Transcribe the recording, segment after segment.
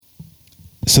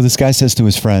So this guy says to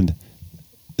his friend,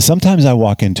 sometimes I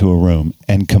walk into a room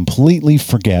and completely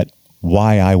forget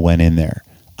why I went in there.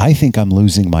 I think I'm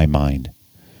losing my mind.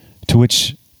 To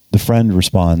which the friend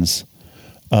responds,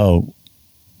 oh,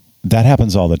 that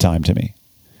happens all the time to me.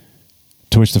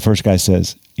 To which the first guy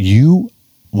says, you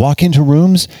walk into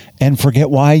rooms and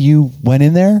forget why you went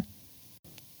in there?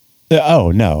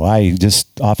 Oh, no, I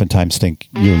just oftentimes think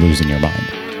you're losing your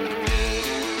mind.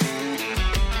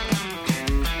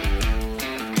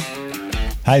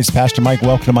 Hi, it's Pastor Mike.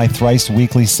 Welcome to my thrice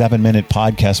weekly 7-minute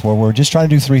podcast where we're just trying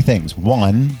to do three things.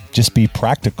 One, just be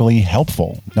practically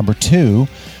helpful. Number two,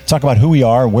 talk about who we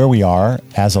are, where we are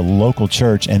as a local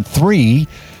church. And three,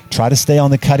 try to stay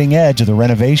on the cutting edge of the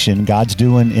renovation God's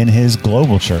doing in his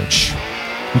global church.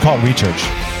 We call it Rechurch.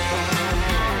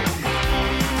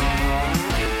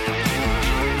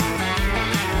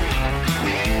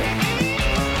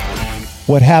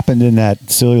 What happened in that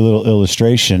silly little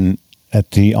illustration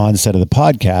at the onset of the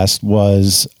podcast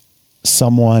was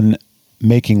someone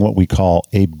making what we call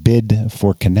a bid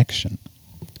for connection.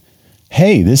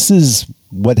 Hey, this is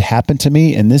what happened to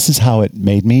me, and this is how it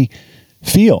made me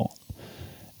feel.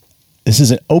 This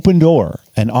is an open door,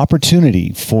 an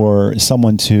opportunity for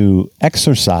someone to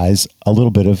exercise a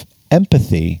little bit of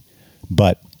empathy.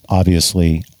 But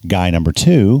obviously, guy number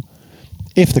two,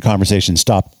 if the conversation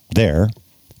stopped there,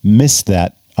 missed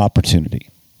that opportunity.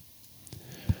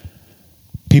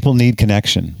 People need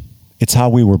connection. It's how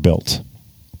we were built.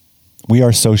 We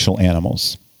are social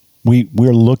animals.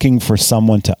 We're looking for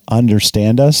someone to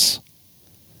understand us,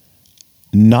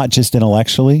 not just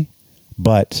intellectually,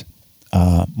 but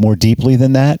more deeply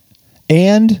than that.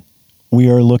 And we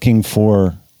are looking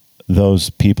for those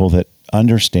people that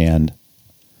understand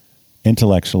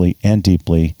intellectually and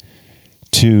deeply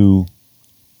to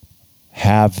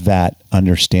have that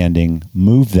understanding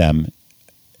move them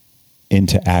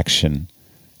into action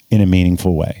in a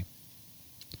meaningful way.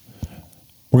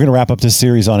 We're going to wrap up this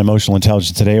series on emotional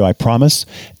intelligence today, I promise,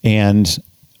 and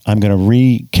I'm going to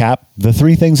recap the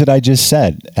three things that I just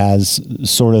said as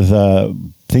sort of the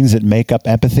things that make up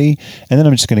empathy, and then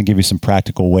I'm just going to give you some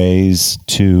practical ways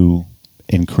to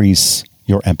increase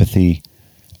your empathy,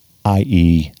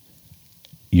 i.e.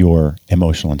 your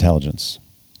emotional intelligence.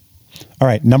 All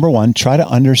right, number one, try to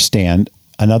understand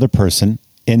another person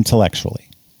intellectually.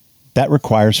 That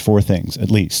requires four things, at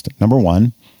least. Number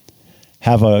one,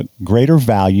 have a greater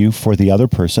value for the other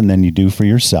person than you do for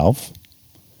yourself.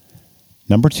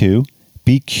 Number two,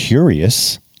 be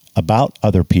curious about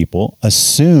other people.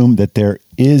 Assume that there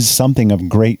is something of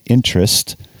great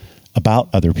interest about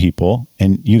other people,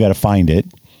 and you got to find it.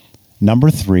 Number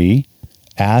three,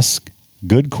 ask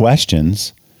good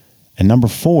questions. And number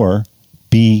four,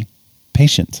 be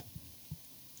patient.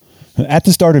 At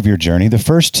the start of your journey, the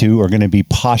first two are going to be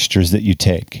postures that you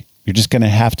take. You're just going to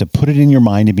have to put it in your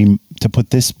mind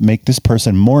to make this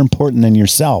person more important than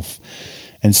yourself.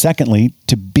 And secondly,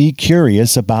 to be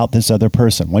curious about this other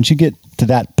person. Once you get to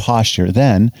that posture,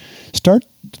 then start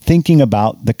thinking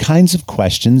about the kinds of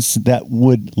questions that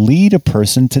would lead a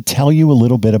person to tell you a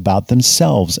little bit about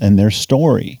themselves and their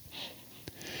story.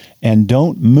 And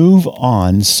don't move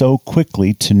on so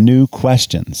quickly to new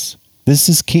questions. This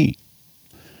is key.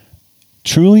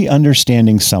 Truly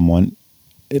understanding someone,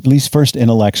 at least first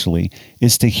intellectually,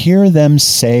 is to hear them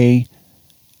say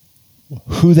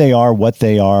who they are, what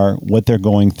they're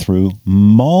going through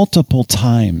multiple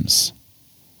times.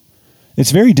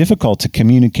 It's very difficult to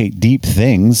communicate deep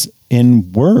things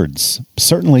in words,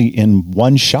 certainly in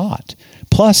one shot.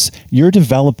 Plus, you're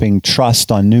developing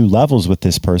trust on new levels with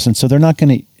this person, so they're not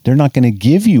going to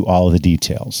give you all of the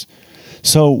details.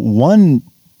 So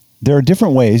there are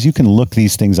different ways you can look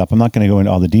these things up. I'm not going to go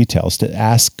into all the details, to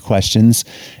ask questions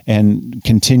and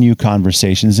continue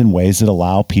conversations in ways that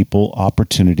allow people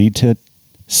opportunity to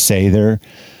say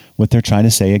what they're trying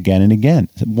to say again and again.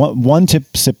 One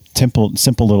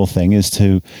simple little thing is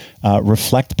to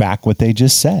reflect back what they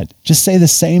just said. Just say the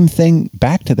same thing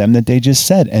back to them that they just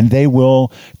said, and they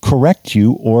will correct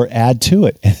you or add to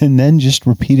it, and then just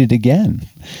repeat it again.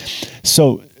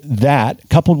 So that,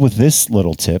 coupled with this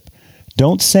little tip,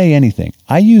 don't say anything.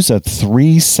 I use a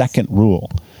 3-second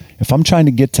rule. If I'm trying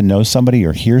to get to know somebody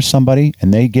or hear somebody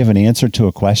and they give an answer to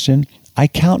a question, I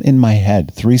count in my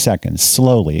head 3 seconds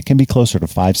slowly. It can be closer to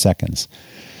 5 seconds.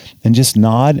 And just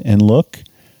nod and look,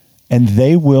 and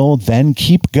they will then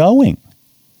keep going.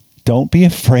 Don't be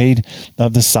afraid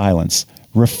of the silence.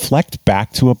 Reflect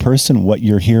back to a person what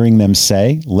you're hearing them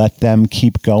say. Let them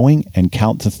keep going and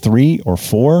count to 3 or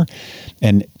 4.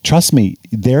 And trust me,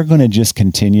 they're going to just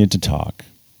continue to talk.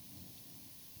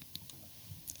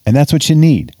 And that's what you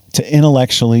need to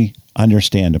intellectually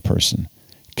understand a person.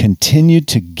 Continue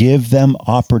to give them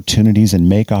opportunities and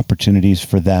make opportunities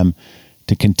for them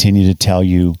to continue to tell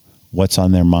you what's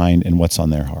on their mind and what's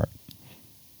on their heart.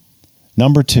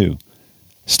 Number 2,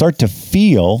 start to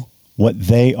feel what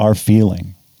they are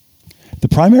feeling. The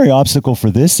primary obstacle for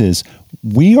this is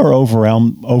we are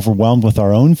overwhelmed with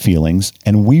our own feelings,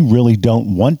 and we really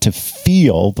don't want to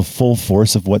feel the full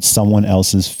force of what someone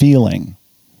else is feeling.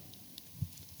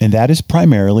 And that is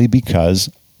primarily because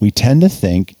we tend to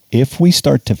think if we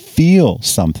start to feel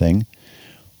something,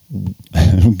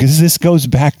 because this goes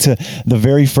back to the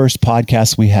very first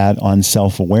podcast we had on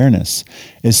self-awareness.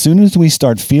 As soon as we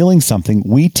start feeling something,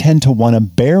 we tend to want to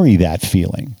bury that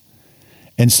feeling.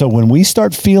 And so when we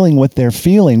start feeling what they're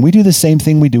feeling, we do the same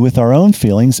thing we do with our own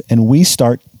feelings, and we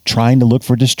start trying to look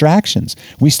for distractions.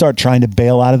 We start trying to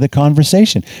bail out of the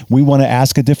conversation. We want to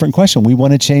ask a different question. We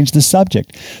want to change the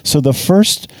subject. So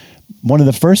one of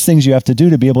the first things you have to do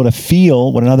to be able to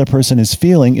feel what another person is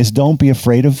feeling is don't be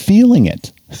afraid of feeling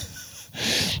it.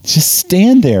 Just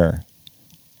stand there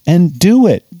and do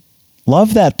it.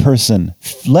 Love that person.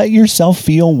 Let yourself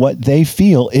feel what they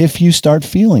feel if you start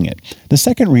feeling it. The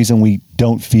second reason we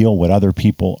don't feel what other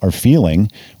people are feeling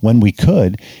when we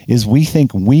could is we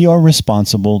think we are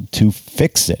responsible to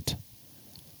fix it.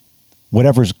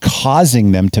 Whatever's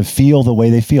causing them to feel the way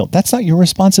they feel. That's not your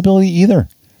responsibility either.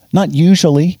 Not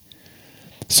usually.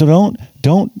 So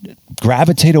don't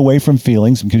gravitate away from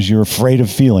feelings because you're afraid of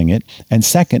feeling it. And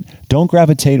second, don't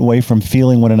gravitate away from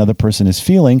feeling what another person is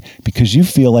feeling because you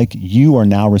feel like you are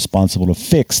now responsible to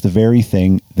fix the very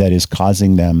thing that is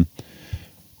causing them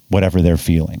whatever they're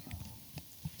feeling.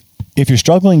 If you're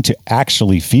struggling to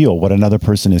actually feel what another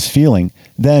person is feeling,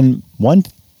 then one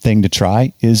thing to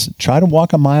try is try to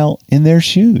walk a mile in their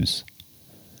shoes.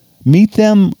 Meet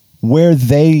them where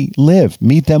they live,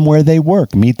 meet them where they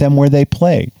work, meet them where they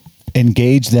play,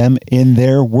 engage them in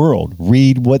their world,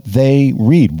 read what they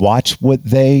read, watch what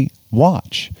they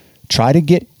watch, try to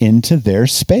get into their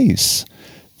space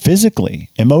physically,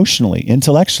 emotionally,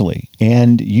 intellectually,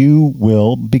 and you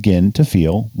will begin to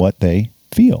feel what they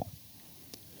feel.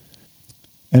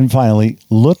 And finally,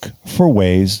 look for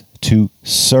ways to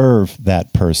serve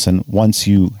that person once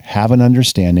you have an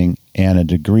understanding and a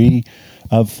degree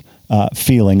of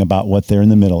feeling about what they're in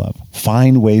the middle of.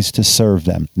 Find ways to serve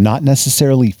them, not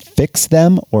necessarily fix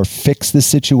them or fix the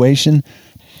situation,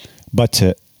 but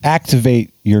to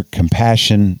activate your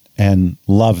compassion and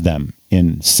love them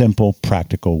in simple,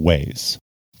 practical ways.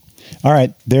 All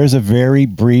right, there's a very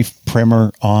brief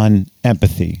primer on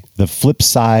empathy, the flip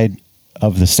side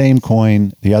of the same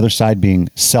coin, the other side being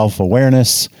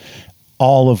self-awareness,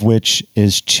 all of which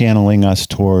is channeling us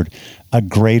toward a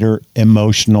greater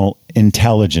emotional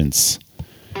intelligence.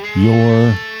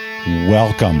 You're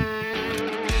welcome.